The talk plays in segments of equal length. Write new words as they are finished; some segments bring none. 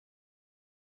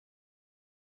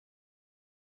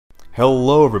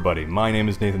Hello everybody, my name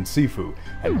is Nathan Sifu,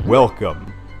 and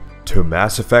welcome to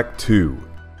Mass Effect 2.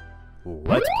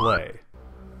 Let's play.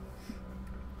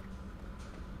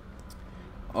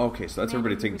 Okay, so that's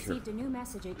everybody taken care of. Received a new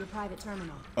message at your private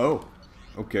terminal. Oh,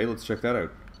 okay, let's check that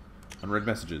out. Unread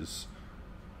messages.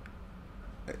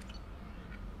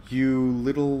 You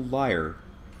little liar.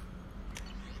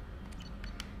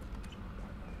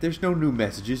 There's no new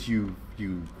messages, you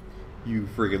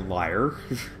friggin' liar.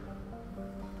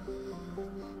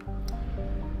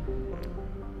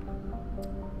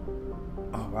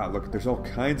 Oh wow, look, there's all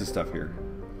kinds of stuff here.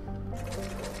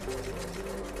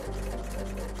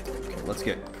 Okay, let's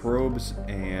get probes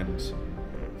and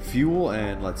fuel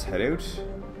and let's head out.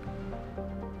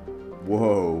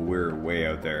 Whoa, we're way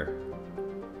out there.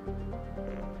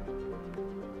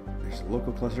 There's a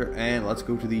local cluster and let's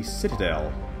go to the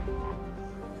Citadel.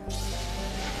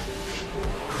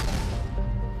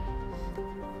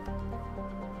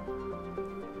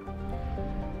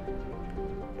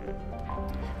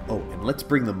 Oh, and let's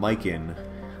bring the mic in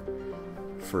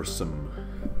for some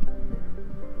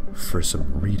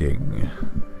reading.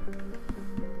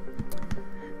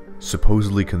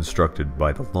 Supposedly constructed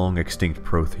by the long-extinct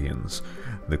Protheans,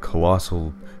 the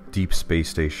colossal deep space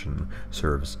station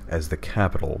serves as the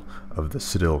capital of the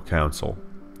Citadel Council.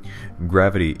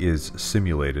 Gravity is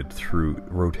simulated through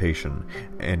rotation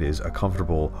and is a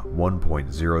comfortable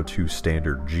 1.02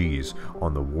 standard Gs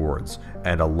on the wards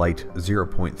and a light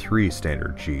 0.3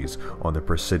 standard Gs on the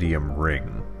Presidium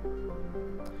ring.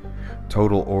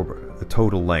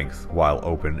 Total length while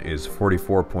open is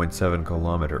 44.7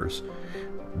 kilometers.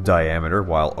 Diameter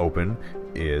while open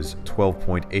is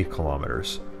 12.8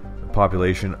 kilometers.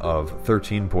 Population of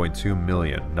 13.2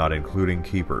 million, not including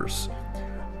keepers.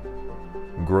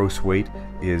 Gross weight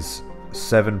is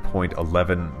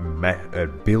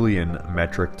 7.11 billion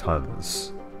metric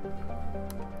tons.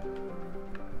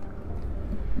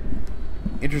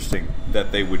 Interesting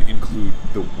that they would include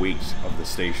the weight of the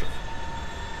station.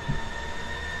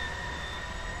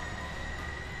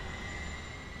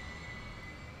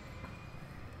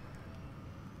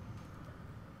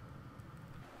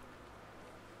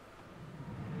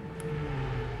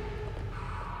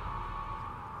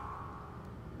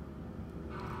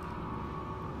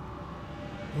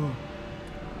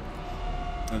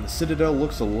 And the Citadel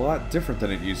looks a lot different than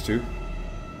it used to.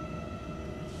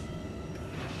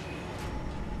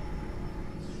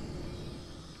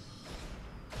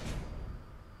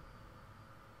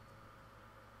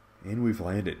 And we've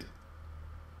landed.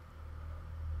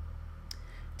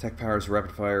 Tech powers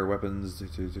rapid fire weapons.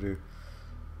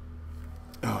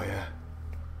 Oh yeah.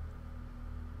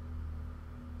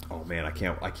 Oh man, I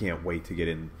can't wait to get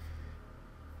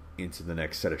into the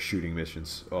next set of shooting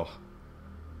missions. Oh.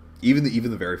 Even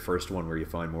the very first one where you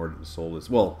find Mordant Soulless.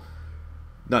 Well,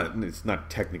 it's not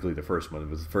technically the first one,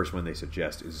 but the first one they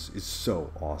suggest is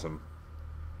so awesome.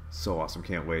 So awesome,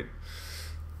 can't wait.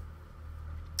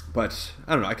 But,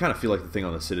 I don't know, I kind of feel like the thing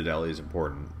on the Citadel is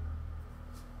important.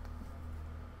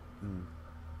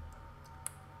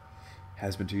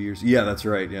 Has been 2 years. Yeah, that's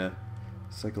right, yeah.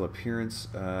 Cycle appearance,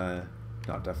 no,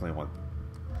 definitely one.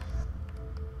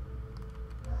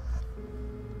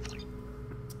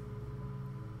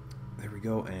 There we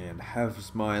go, and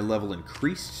has my level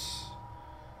increased?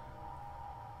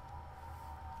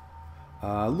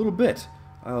 A little bit.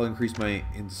 I'll increase my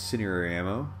incendiary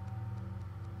ammo.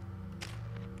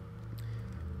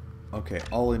 Okay,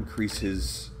 I'll increase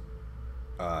his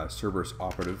Cerberus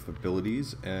operative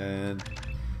abilities, and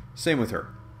same with her.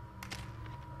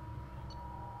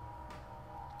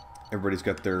 Everybody's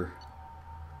got their...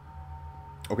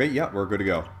 Okay, yeah, we're good to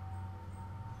go.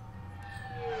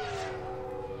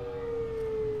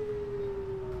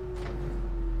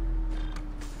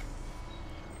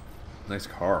 Nice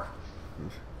car.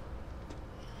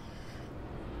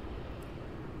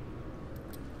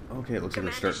 Okay, it looks like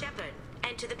we're starting. Shepard,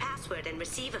 enter the password and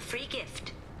receive a free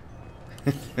gift.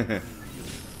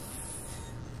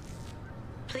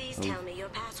 Please tell me your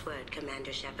password,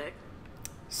 Commander Shepard.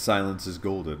 Silence is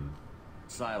golden.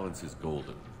 Silence is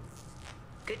golden.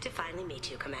 Good to finally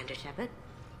meet you, Commander Shepard.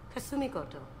 Kasumi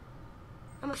Goto.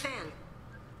 I'm a fan.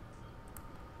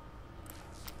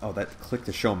 Oh, that click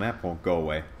to show map won't go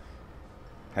away.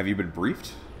 Have you been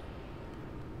briefed?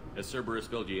 Has Cerberus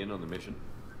filled you in on the mission?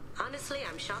 Honestly,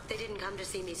 I'm shocked they didn't come to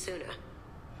see me sooner.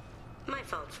 My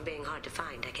fault for being hard to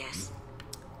find, I guess.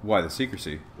 Why the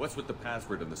secrecy? What's with the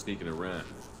password and the sneaking around?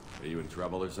 Are you in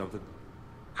trouble or something?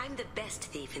 I'm the best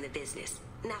thief in the business,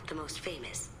 not the most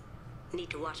famous. Need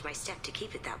to watch my step to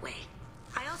keep it that way.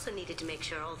 I also needed to make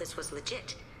sure all this was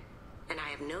legit, and I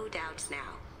have no doubts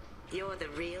now. You're the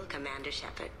real Commander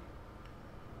Shepard.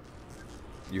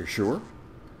 You're sure?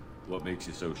 What makes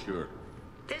you so sure?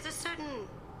 There's a certain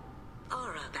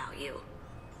aura about you.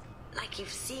 Like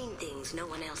you've seen things no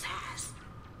one else has.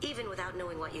 Even without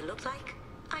knowing what you looked like,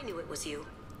 I knew it was you.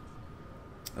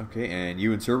 Okay, and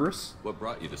you and Cerberus? What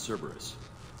brought you to Cerberus?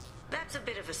 That's a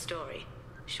bit of a story.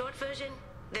 Short version,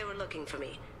 they were looking for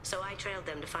me, so I trailed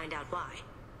them to find out why.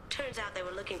 Turns out they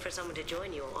were looking for someone to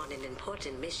join you on an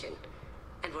important mission,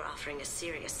 and were offering a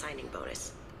serious signing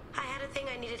bonus. I had a thing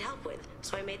I needed help with,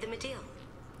 so I made them a deal.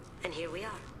 And here we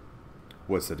are.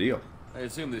 What's the deal? I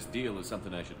assume this deal is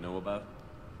something I should know about?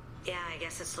 Yeah, I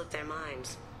guess it slipped their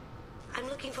minds. I'm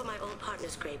looking for my old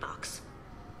partner's gray box.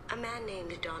 A man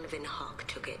named Donovan Hawk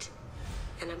took it,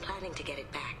 and I'm planning to get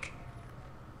it back.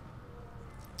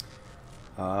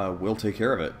 We'll take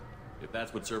care of it. If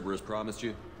that's what Cerberus promised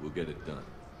you, we'll get it done.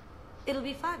 It'll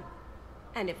be fun.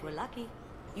 And if we're lucky,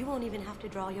 you won't even have to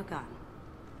draw your gun.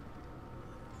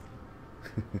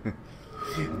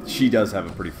 She does have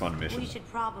a pretty fun mission. We should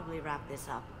probably wrap this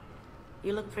up.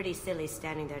 You look pretty silly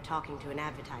standing there talking to an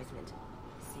advertisement.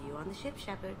 See you on the ship,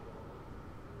 Shepard.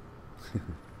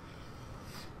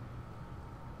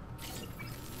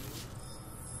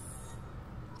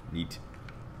 Neat.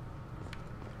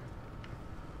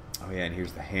 Oh yeah, and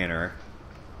here's the Hanner.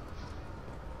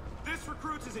 This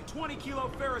recruits is a 20-kilo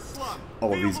Ferris slug.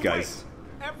 All of Feel these the guys.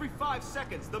 weight. Every 5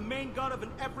 seconds, the main gun of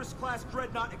an Everest-class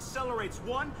dreadnought accelerates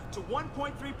 1 to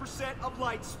 1.3% of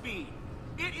light speed.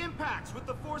 It impacts with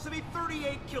the force of a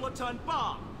 38-kiloton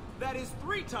bomb. That is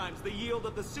 3 times the yield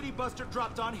of the city buster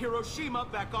dropped on Hiroshima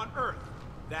back on Earth.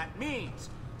 That means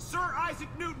Sir Isaac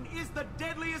Newton is the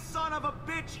deadliest son of a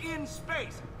bitch in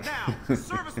space. Now,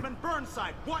 Serviceman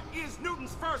Burnside, what is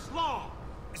Newton's first law?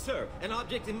 Sir, an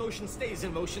object in motion stays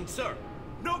in motion, sir.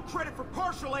 No credit for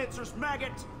partial answers,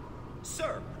 maggot.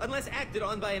 Sir, unless acted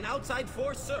on by an outside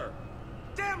force, sir.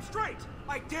 Damn straight!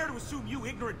 I dare to assume you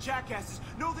ignorant jackasses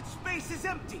know that space is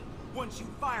empty. Once you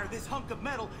fire this hunk of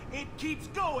metal, it keeps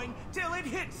going till it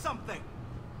hits something.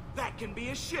 That can be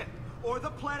a ship, or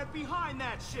the planet behind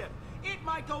that ship. It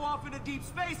might go off into deep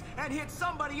space and hit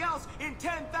somebody else in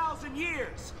 10,000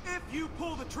 years. If you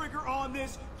pull the trigger on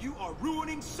this, you are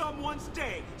ruining someone's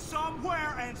day,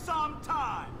 somewhere and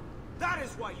sometime. That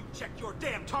is why you check your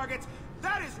damn targets.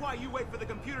 That is why you wait for the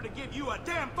computer to give you a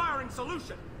damn firing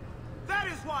solution. That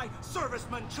is why,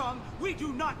 Serviceman Chung, we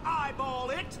do not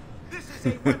eyeball it. This is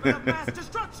a weapon of mass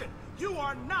destruction. You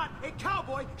are not a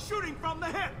cowboy shooting from the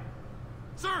hip.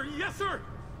 Sir, yes, sir.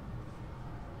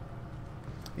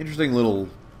 Interesting little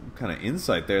kind of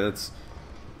insight there. That's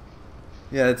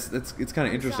it's kind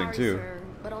of interesting sorry, too. Sir,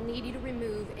 but I'll need you to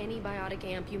remove any biotic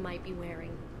amp you might be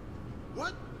wearing.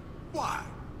 What? Why?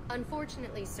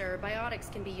 Unfortunately, sir,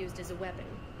 biotics can be used as a weapon.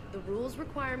 The rules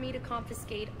require me to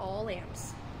confiscate all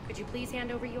amps. Could you please hand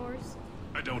over yours?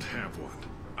 I don't have one.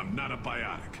 I'm not a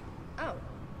biotic. Oh.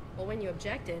 Well, when you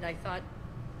objected, I thought...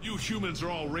 You humans are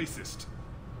all racist.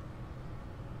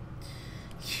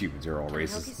 Humans are all Can I help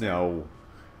racist. you, sir?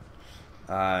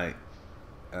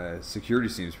 No. Security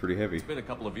seems pretty heavy. It's been a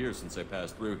couple of years since I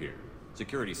passed through here.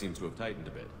 Security seems to have tightened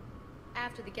a bit.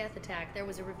 After the Geth attack, there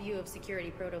was a review of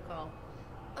security protocol.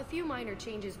 A few minor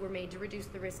changes were made to reduce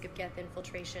the risk of Geth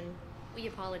infiltration. We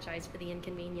apologize for the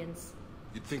inconvenience.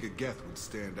 You'd think a Geth would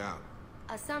stand out.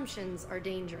 Assumptions are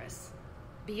dangerous.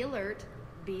 Be alert,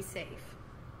 be safe.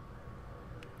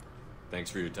 Thanks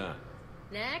for your time.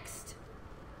 Next.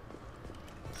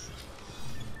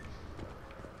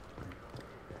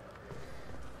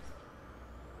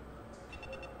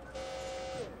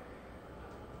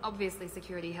 Obviously,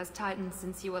 security has tightened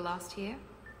since you were last here.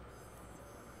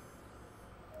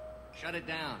 Shut it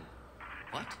down.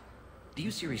 What? Do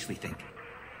you seriously think?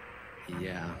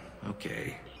 Yeah,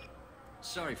 okay.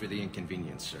 Sorry for the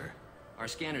inconvenience, sir. Our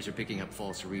scanners are picking up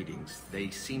false readings. They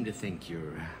seem to think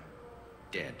you're...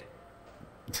 dead.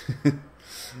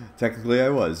 Technically, I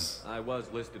was. I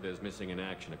was listed as missing in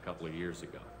action a couple of years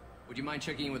ago. Would you mind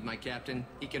checking in with my captain?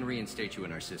 He can reinstate you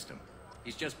in our system.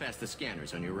 He's just past the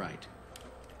scanners on your right.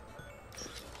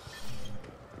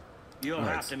 You'll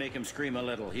have to make him scream a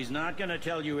little. He's not gonna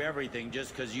tell you everything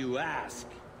just because you ask.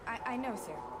 I know,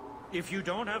 sir. If you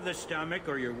don't have the stomach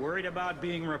or you're worried about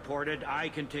being reported, I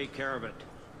can take care of it.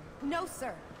 No,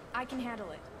 sir. I can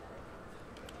handle it.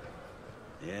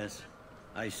 Yes,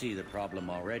 I see the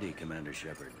problem already, Commander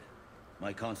Shepard.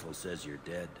 My console says you're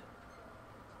dead.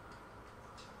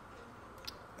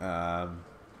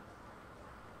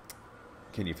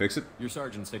 Can you fix it? Your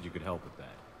sergeant said you could help with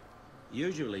that.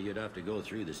 Usually you'd have to go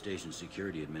through the Station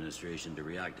Security Administration to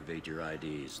reactivate your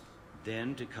IDs.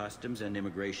 Then to Customs and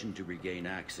Immigration to regain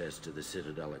access to the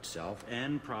Citadel itself,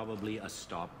 and probably a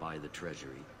stop by the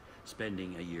Treasury.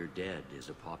 spending a year dead is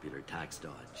a popular tax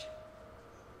dodge.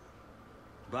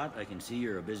 But I can see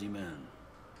you're a busy man.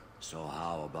 So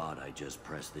how about I just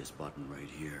press this button right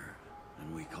here,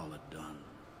 and we call it done?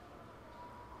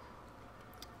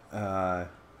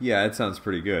 Yeah, it sounds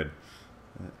pretty good.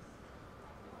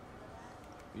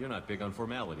 You're not big on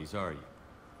formalities, are you?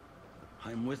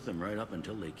 I'm with them right up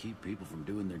until they keep people from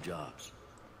doing their jobs.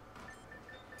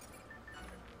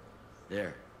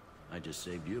 There. I just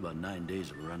saved you about 9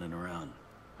 days of running around.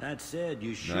 That said,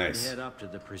 you should head up to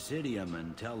the Presidium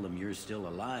and tell them you're still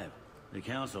alive. The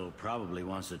Council probably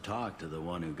wants to talk to the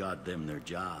one who got them their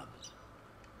jobs.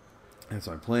 That's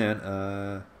my plan.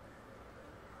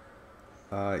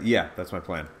 Yeah, that's my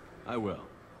plan. I will.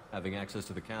 Having access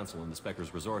to the Council and the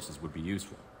Spectre's resources would be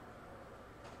useful.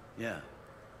 Yeah.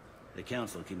 The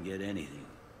Council can get anything.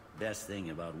 Best thing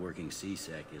about working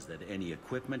CSEC is that any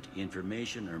equipment,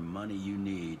 information, or money you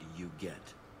need, you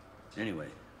get. Anyway,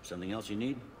 something else you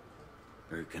need?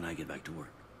 Or can I get back to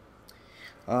work?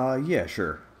 Yeah,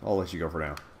 sure. I'll let you go for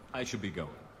now. I should be going.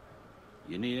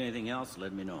 You need anything else,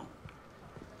 let me know.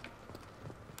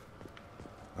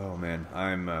 Oh man,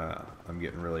 I'm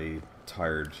getting really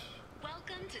tired.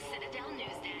 Welcome to Citadel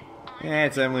Newsnet. Yeah,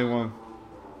 it's Emily Wong.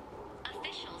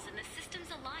 Officials in the Systems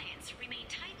Alliance remain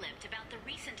tight-lipped about the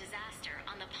recent disaster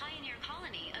on the pioneer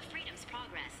colony of Freedom's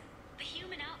Progress. The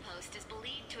human outpost is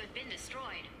believed to have been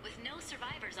destroyed, with no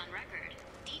survivors on record.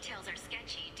 Details are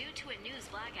sketchy due to a news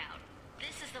blackout.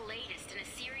 This is the latest in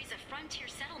a series of frontier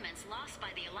settlements lost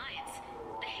by the Alliance.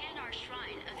 The Hanar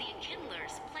Shrine of the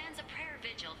Enkindlers plans a prayer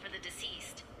vigil for the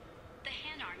deceased. The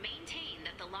Hanar maintain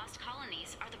that the lost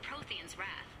colonies are the Protheans'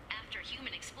 wrath, after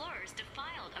human explorers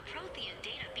defiled a Prothean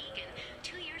data beacon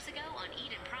 2 years ago on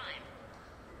Eden Prime.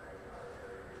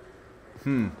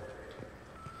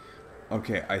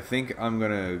 Okay, I think I'm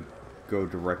gonna go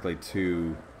directly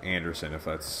to Anderson if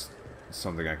that's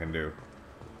something I can do.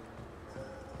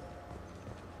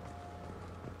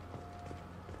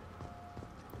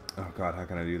 Oh god, how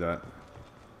can I do that?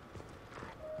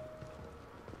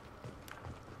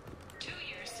 2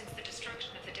 years since the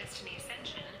destruction of the Destiny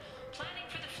Ascension, planning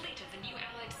for the fleet of the new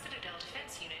Allied Citadel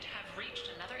Defense Unit have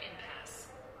reached another impasse.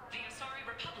 The Asari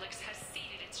Republics has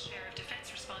ceded its share of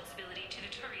defense responsibility to the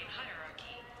Turian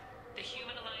hierarchy. The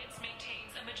Human Alliance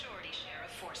maintains a majority share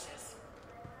of forces.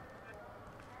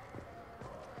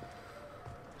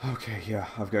 Okay, yeah,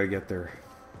 I've got to get there.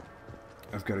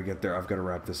 I've got to get there. I've got to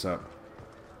wrap this up.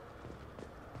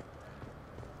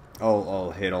 I'll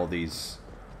hit all these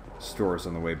stores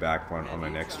on the way back on my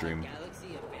next stream.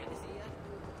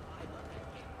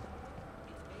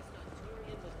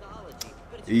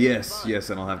 Yes, yes,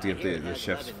 and I'll have to get the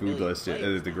chef's food list,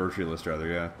 the grocery list rather,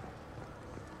 yeah.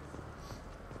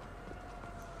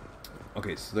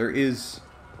 Okay, so there is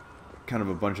kind of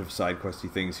a bunch of side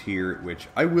questy things here, which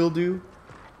I will do,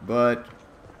 but...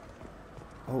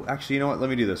 Oh, actually, you know what?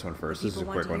 Let me do this one first. This is a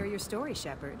quick one. People want to hear your story,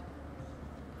 Shepard.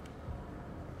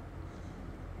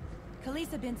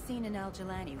 Khaleesa been seen in Al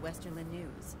Jelani, Westerland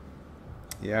News.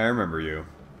 Yeah, I remember you.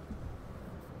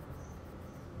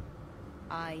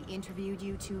 I interviewed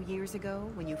you 2 years ago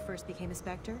when you first became a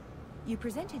Spectre. You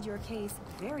presented your case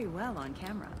very well on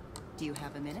camera. Do you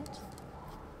have a minute?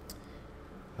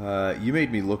 You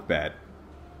made me look bad.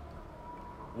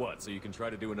 What, so you can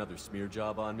try to do another smear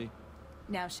job on me?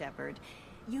 Now, Shepard,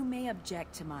 you may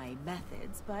object to my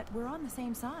methods, but we're on the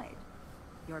same side.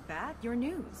 You're back, you're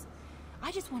news.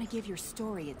 I just want to give your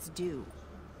story its due.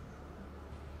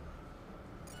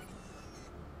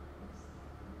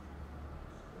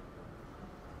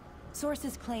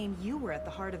 Sources claim you were at the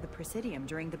heart of the Presidium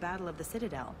during the Battle of the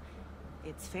Citadel.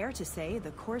 It's fair to say the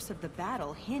course of the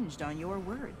battle hinged on your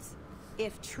words.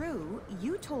 If true,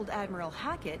 you told Admiral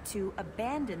Hackett to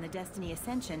abandon the Destiny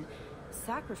Ascension,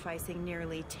 sacrificing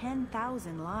nearly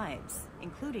 10,000 lives,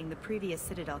 including the previous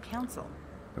Citadel Council.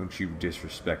 Don't you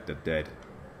disrespect the dead.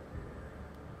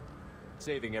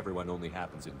 Saving everyone only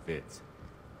happens in vids.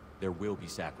 There will be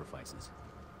sacrifices.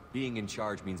 Being in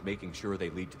charge means making sure they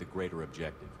lead to the greater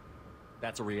objective.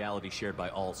 That's a reality shared by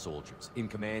all soldiers, in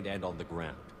command and on the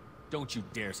ground. Don't you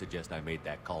dare suggest I made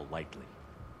that call lightly.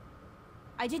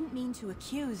 I didn't mean to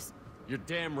accuse... You're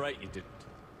damn right you didn't.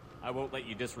 I won't let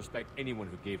you disrespect anyone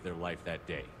who gave their life that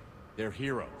day. They're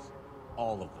heroes.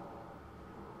 All of them.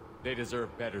 They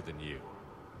deserve better than you.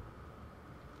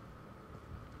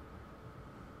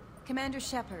 Commander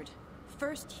Shepard,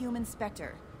 first human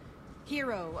Spectre.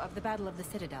 Hero of the Battle of the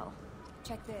Citadel.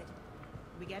 Check vid.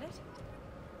 We get it?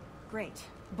 Great.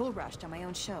 Bull rushed on my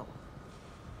own show.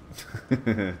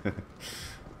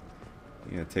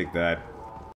 Yeah, take that.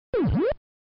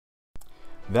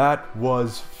 That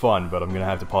was fun, but I'm going to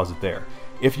have to pause it there.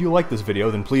 If you like this video,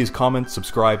 then please comment,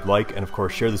 subscribe, like, and of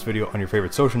course share this video on your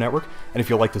favorite social network. And if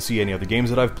you'd like to see any other games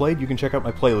that I've played, you can check out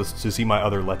my playlist to see my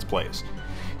other Let's Plays.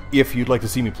 If you'd like to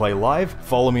see me play live,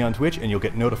 follow me on Twitch and you'll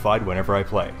get notified whenever I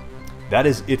play. That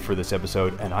is it for this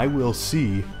episode, and I will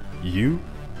see you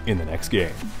in the next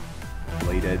game.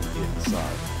 Bladed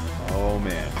inside. Oh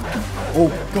man. Oh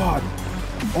god!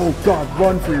 Oh god,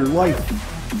 run for your life!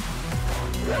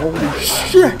 Holy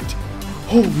shit!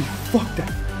 Holy fuck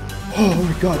that! Oh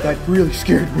my god, that really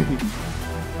scared me.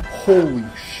 Holy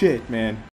shit, man.